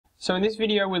So in this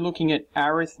video we're looking at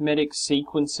arithmetic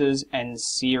sequences and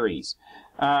series.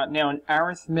 Now an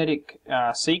arithmetic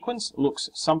sequence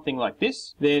looks something like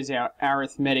this. There's our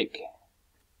arithmetic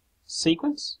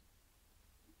sequence.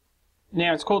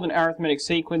 Now it's called an arithmetic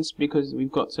sequence because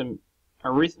we've got some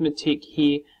arithmetic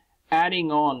here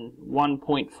adding on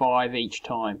 1.5 each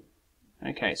time.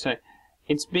 Okay, so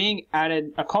it's being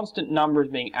added, a constant number is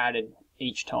being added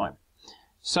each time.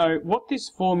 So what this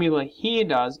formula here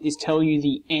does is tell you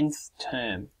the nth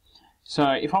term.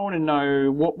 So if I want to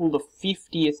know what will the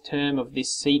 50th term of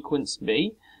this sequence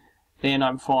be, then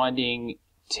I'm finding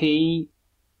T50,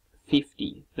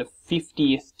 the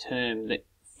 50th term, the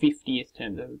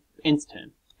nth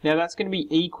term. Now that's going to be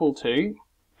equal to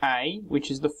A,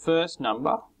 which is the first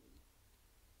number.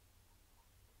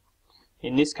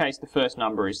 In this case the first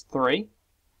number is 3,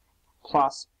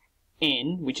 plus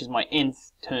n, which is my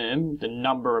nth term, the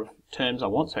number of terms I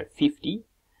want, so 50,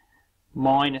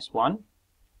 minus 1,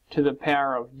 to the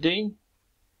power of d,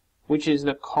 which is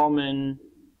the common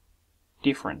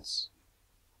difference.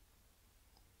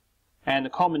 And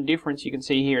the common difference you can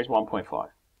see here is 1.5.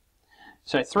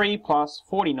 So 3 plus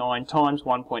 49 times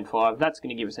 1.5, that's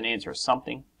going to give us an answer of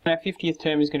something. And our 50th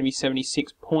term is going to be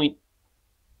 76.5.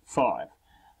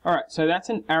 Alright, so that's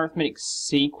an arithmetic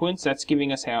sequence, that's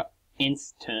giving us our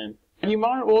nth term. And you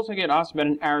might also get asked about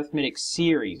an arithmetic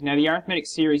series. Now the arithmetic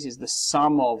series is the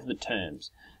sum of the terms.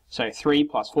 So 3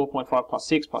 plus 4.5 plus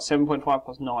 6 plus 7.5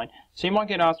 plus 9. So you might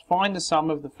get asked, find the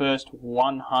sum of the first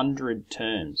 100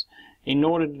 terms. In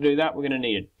order to do that, we're going to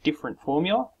need a different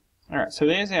formula. Alright, so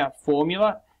there's our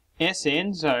formula,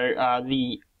 Sn, so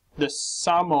the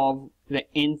sum of the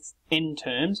n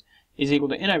terms is equal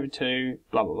to n over 2,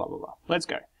 blah, blah, blah, blah, blah. Let's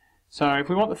go. So if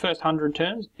we want the first 100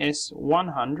 terms,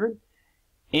 S100,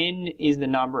 n is the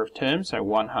number of terms, so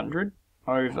 100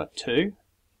 over 2,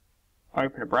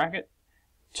 open a bracket,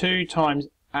 2 times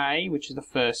a, which is the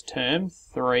first term,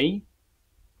 3,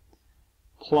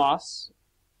 plus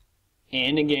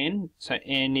n again, so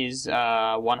n is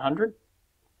 100,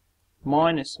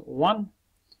 minus 1,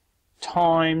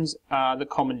 times the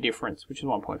common difference, which is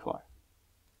 1.5.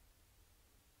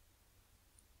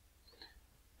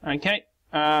 Okay.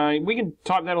 We can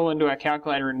type that all into our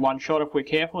calculator in one shot if we're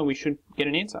careful, and we should get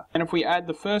an answer. And if we add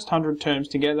the first 100 terms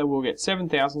together, we'll get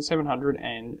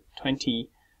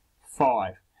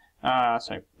 7,725.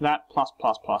 So that plus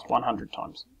 100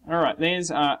 times. Alright,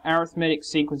 there's arithmetic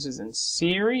sequences and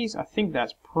series. I think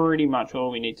that's pretty much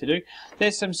all we need to do.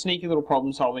 There's some sneaky little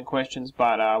problem solving questions,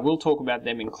 but we'll talk about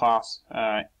them in class.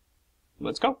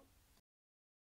 Let's go.